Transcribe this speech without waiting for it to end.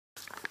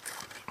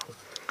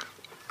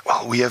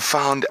Well, we have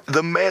found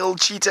the male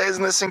cheetah.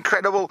 Isn't this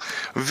incredible?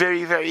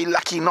 Very, very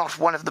lucky. Not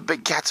one of the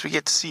big cats we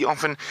get to see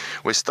often.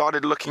 We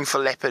started looking for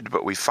leopard,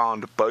 but we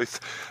found both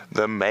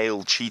the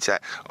male cheetah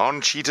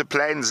on Cheetah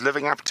Plains,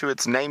 living up to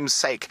its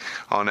namesake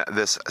on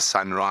this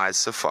sunrise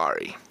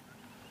safari.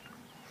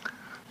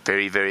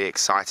 Very, very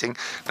exciting.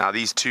 Now,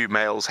 these two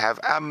males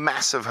have a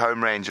massive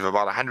home range of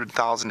about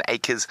 100,000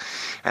 acres,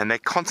 and they're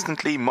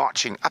constantly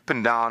marching up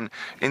and down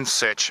in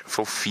search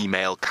for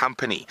female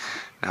company.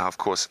 Now, of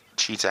course,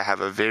 cheetah have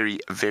a very,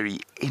 very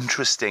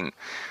interesting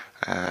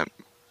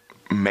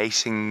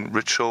mating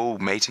ritual,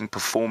 mating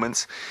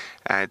performance.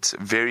 It's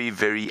very,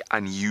 very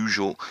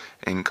unusual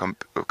in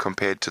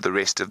compared to the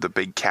rest of the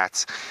big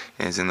cats,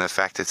 as in the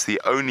fact it's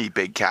the only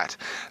big cat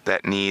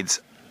that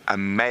needs a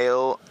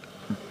male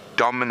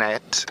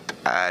dominate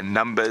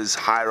numbers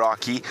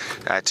hierarchy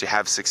to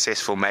have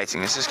successful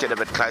mating. Let's just get a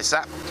bit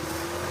closer.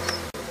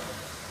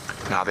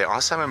 Now, there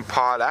are some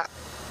impala.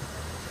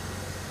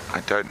 I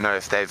don't know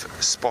if they've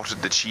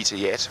spotted the cheetah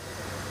yet.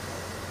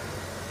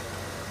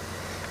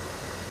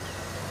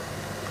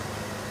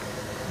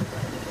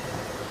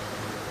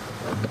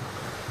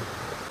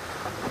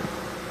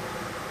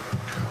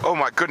 Oh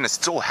my goodness,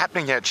 it's all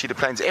happening here at Cheetah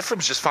Plains.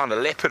 Ephraim's just found a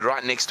leopard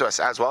right next to us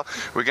as well.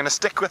 We're going to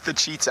stick with the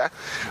cheetah.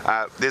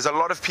 There's a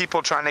lot of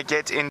people trying to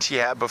get into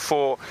here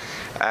before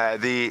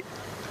the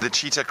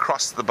cheetah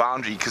cross the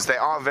boundary, because they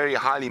are very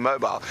highly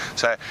mobile.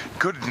 So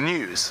good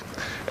news.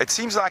 It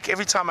seems like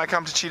every time I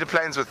come to Cheetah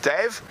Plains with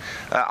Dave,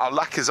 our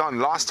luck is on.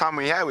 Last time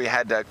we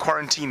had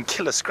quarantine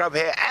killer scrub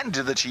hare and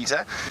the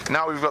cheetah.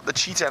 Now we've got the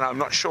cheetah, and I'm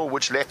not sure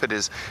which leopard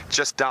is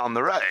just down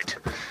the road.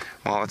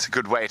 Well, it's a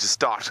good way to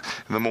start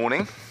the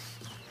morning.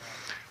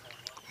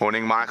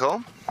 Morning,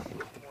 Michael.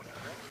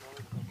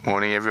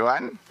 Morning,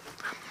 everyone.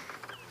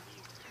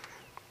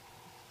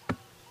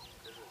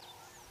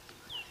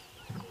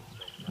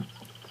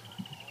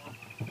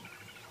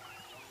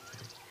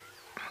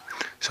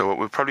 So what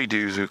we'll probably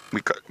do is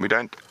we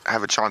don't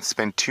have a chance to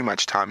spend too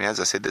much time here. As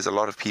I said, there's a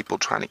lot of people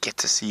trying to get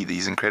to see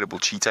these incredible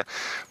cheetah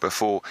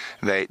before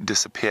they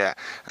disappear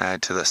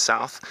to the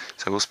south.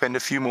 So we'll spend a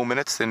few more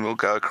minutes, then we'll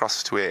go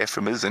across to where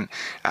Ephraim is, and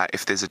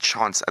if there's a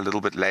chance a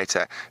little bit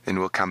later, then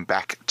we'll come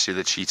back to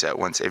the cheetah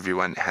once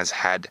everyone has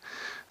had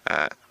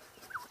a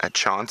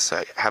chance.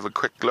 So have a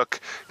quick look,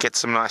 get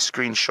some nice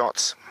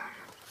screenshots.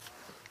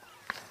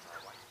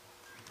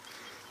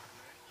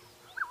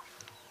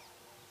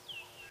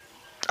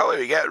 Oh,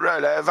 here we go,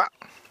 roll over.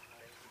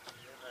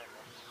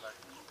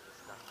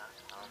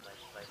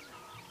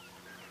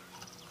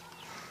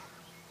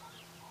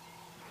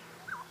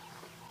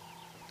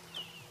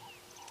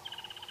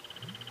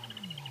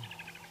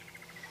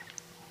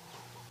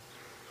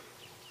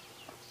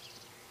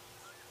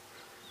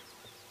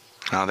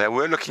 Now, they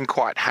were looking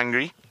quite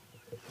hungry.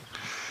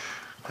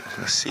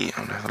 Let's see,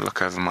 I'm going to have a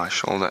look over my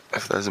shoulder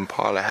if those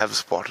impala have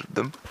spotted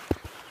them.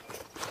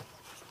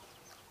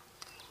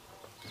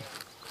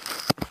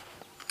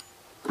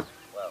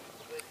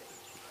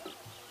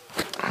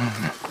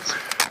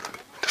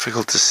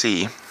 Difficult to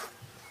see.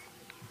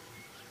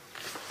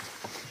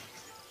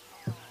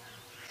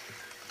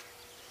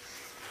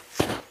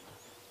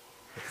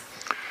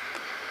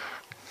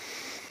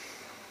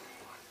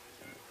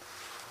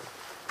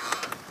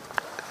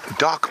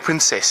 Dark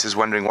Princess is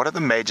wondering, what are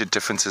the major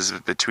differences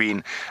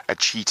between a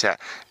cheetah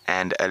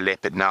and a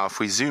leopard? Now, if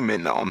we zoom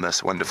in on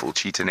this wonderful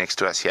cheetah next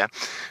to us here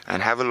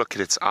and have a look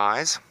at its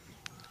eyes.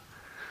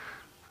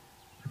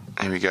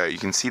 There we go. You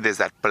can see there's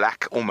that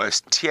black,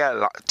 almost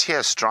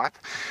tear stripe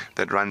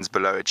that runs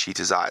below a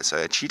cheetah's eyes. So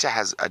a cheetah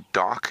has a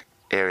dark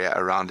area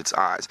around its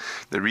eyes.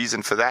 The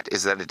reason for that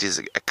is that it is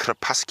a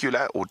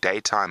crepuscular or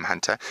daytime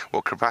hunter.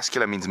 Well,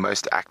 crepuscular means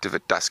most active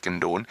at dusk and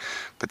dawn,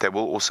 but they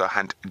will also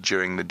hunt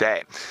during the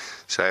day.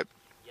 So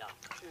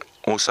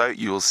also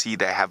you will see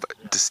they have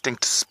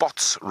distinct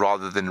spots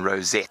rather than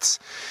rosettes.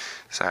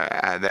 So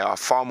they are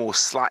far more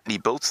slightly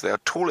built. They are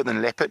taller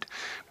than leopard,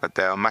 but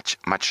they are much,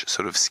 much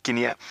sort of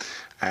skinnier,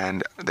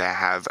 and they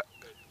have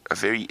a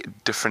very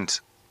different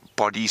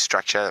body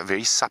structure, a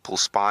very supple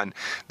spine.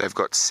 They've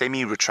got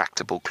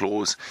semi-retractable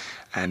claws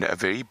and a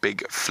very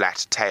big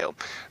flat tail.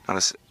 Now,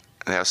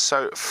 they are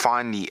so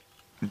finely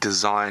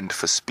designed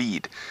for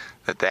speed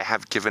that they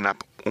have given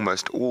up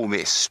almost all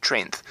their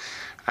strength,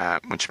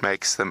 which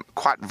makes them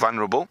quite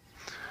vulnerable.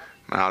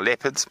 Now,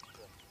 leopards,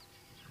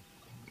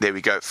 there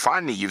we go.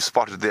 Finally, you've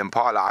spotted the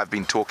impala I've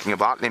been talking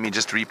about. Let me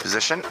just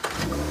reposition.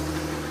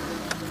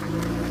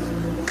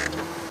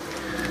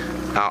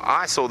 Now,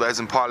 I saw those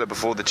impala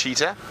before the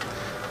cheetah,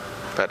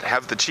 but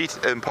have the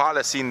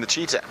impala seen the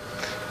cheetah?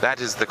 That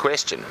is the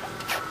question.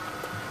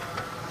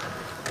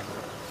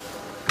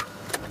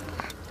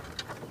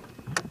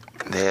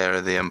 There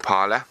are the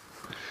impala.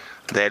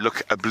 They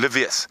look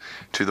oblivious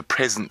to the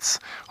presence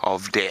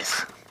of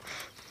death.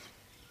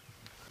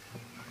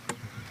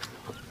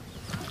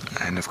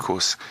 And of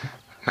course,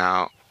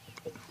 now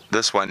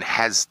this one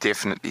has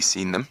definitely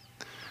seen them.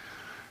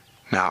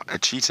 Now, a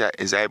cheetah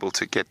is able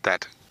to get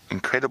that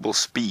incredible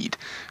speed,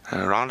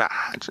 around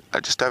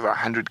just over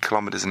 100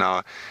 kilometers an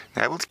hour.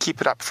 They're able to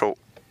keep it up for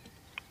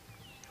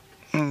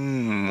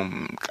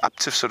up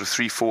to sort of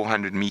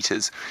 300-400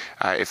 meters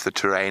if the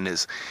terrain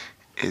is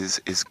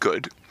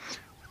good,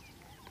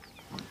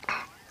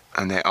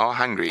 and they are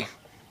hungry.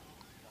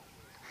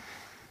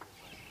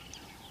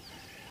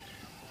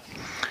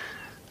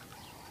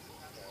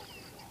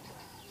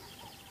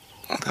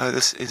 Although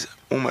this is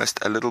almost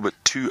a little bit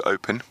too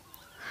open,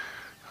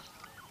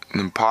 an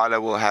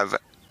impala will have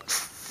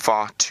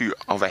far too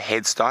of a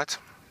head start.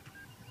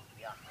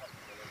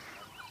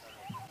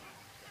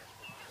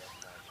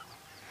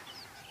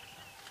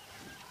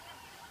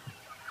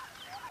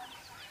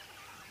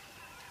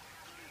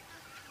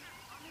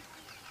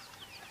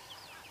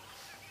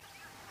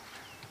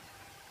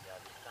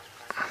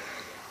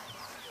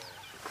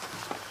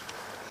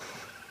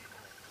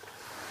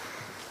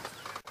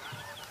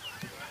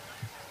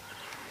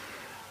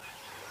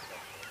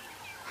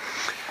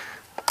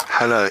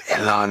 Hello,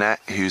 Ilana,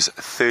 who's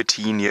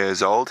 13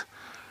 years old.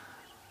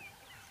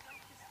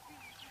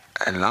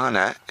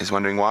 Ilana is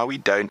wondering why we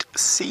don't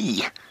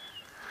see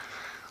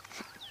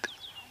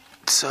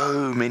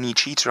so many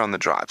cheetah on the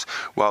drives.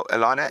 Well,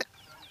 Ilana,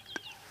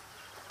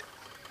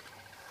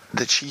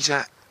 the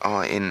cheetah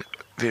are in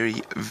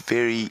very,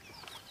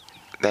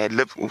 they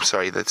live. Oh,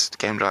 sorry, this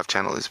game drive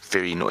channel is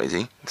very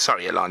noisy.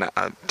 Sorry, Ilana,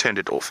 I turned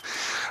it off.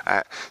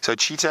 So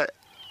cheetah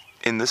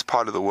in this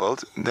part of the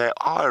world, they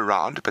are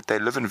around, but they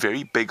live in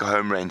very big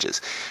home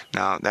ranges.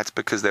 Now, that's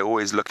because they're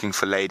always looking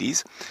for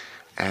ladies,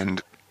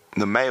 and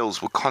the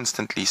males will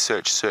constantly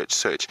search.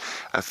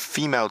 A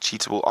female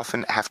cheetah will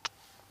often have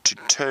to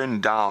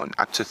turn down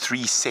up to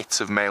 3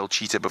 sets of male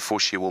cheetah before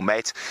she will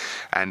mate,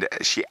 and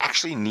she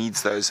actually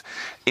needs those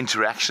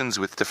interactions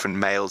with different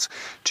males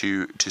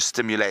to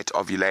stimulate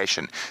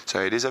ovulation.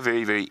 So it is a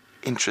very, very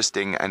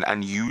interesting and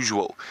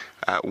unusual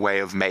way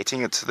of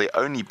mating. It's the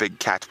only big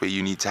cat where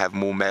you need to have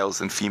more males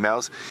than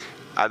females.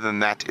 Other than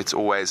that, it's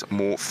always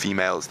more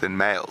females than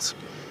males,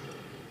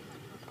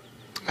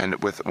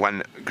 and with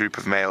one group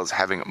of males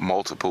having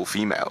multiple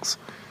females.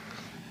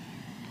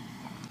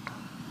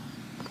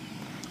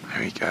 There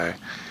we go.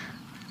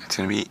 It's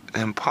going to be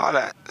the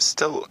impala,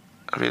 still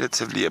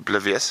relatively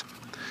oblivious.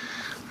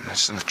 I'm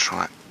just going to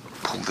try and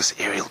pull this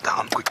aerial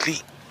down quickly.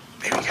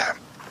 There we go.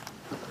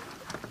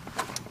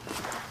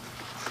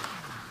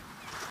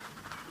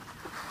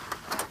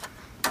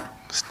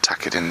 Just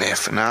tuck it in there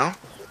for now.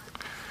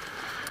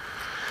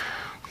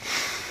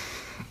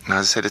 And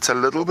as I said, it's a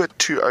little bit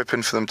too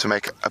open for them to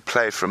make a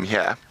play from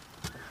here.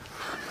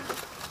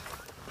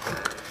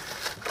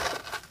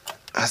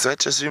 So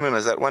let's just zoom in.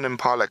 Has that one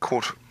impala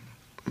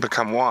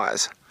become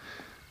wise?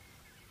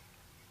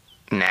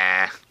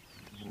 Nah.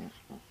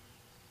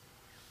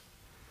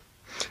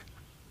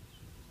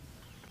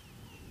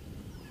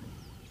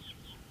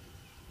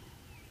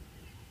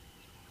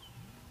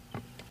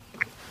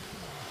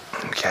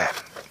 Okay.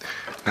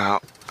 Now,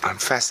 I'm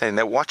fascinated.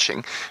 They're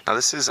watching. Now,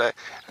 this is as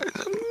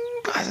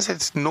I said,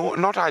 it's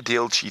not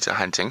ideal cheetah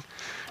hunting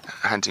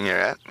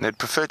area. They'd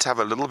prefer to have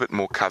a little bit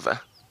more cover.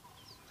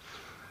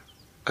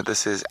 But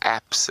this is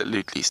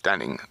absolutely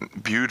stunning.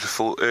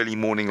 Beautiful early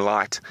morning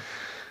light.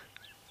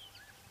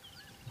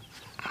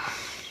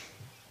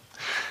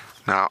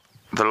 Now,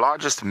 the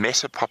largest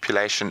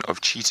meta-population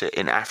of cheetah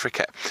in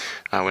Africa.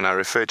 Now, when I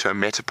refer to a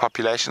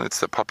meta-population,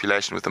 it's the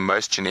population with the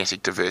most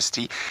genetic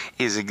diversity,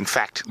 is in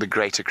fact the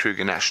Greater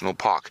Kruger National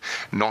Park,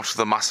 not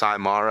the Masai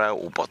Mara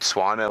or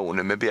Botswana or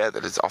Namibia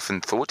that is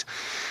often thought.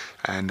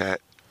 And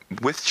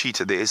with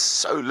cheetah, there is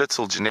so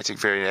little genetic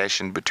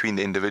variation between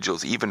the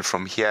individuals. Even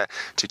from here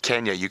to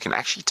Kenya, you can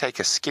actually take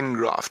a skin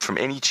graft from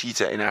any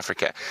cheetah in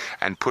Africa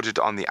and put it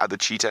on the other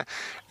cheetah,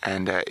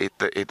 and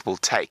it will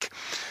take.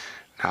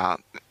 Now,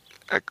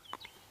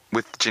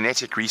 with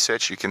genetic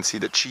research, you can see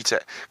that cheetah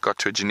got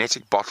to a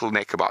genetic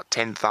bottleneck about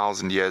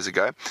 10,000 years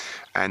ago,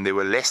 and there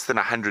were less than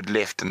 100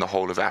 left in the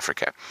whole of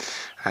Africa.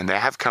 And they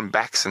have come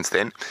back since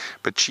then,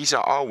 but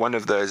cheetah are one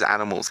of those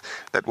animals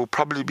that will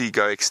probably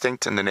go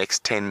extinct in the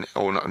next 10,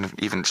 or not,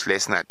 even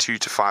less than that,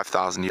 2,000 to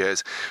 5,000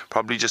 years.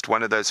 Probably just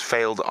one of those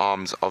failed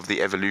arms of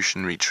the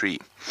evolutionary tree.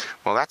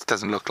 Well, that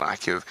doesn't look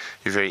like you're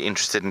very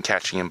interested in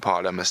catching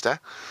impala,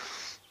 mister.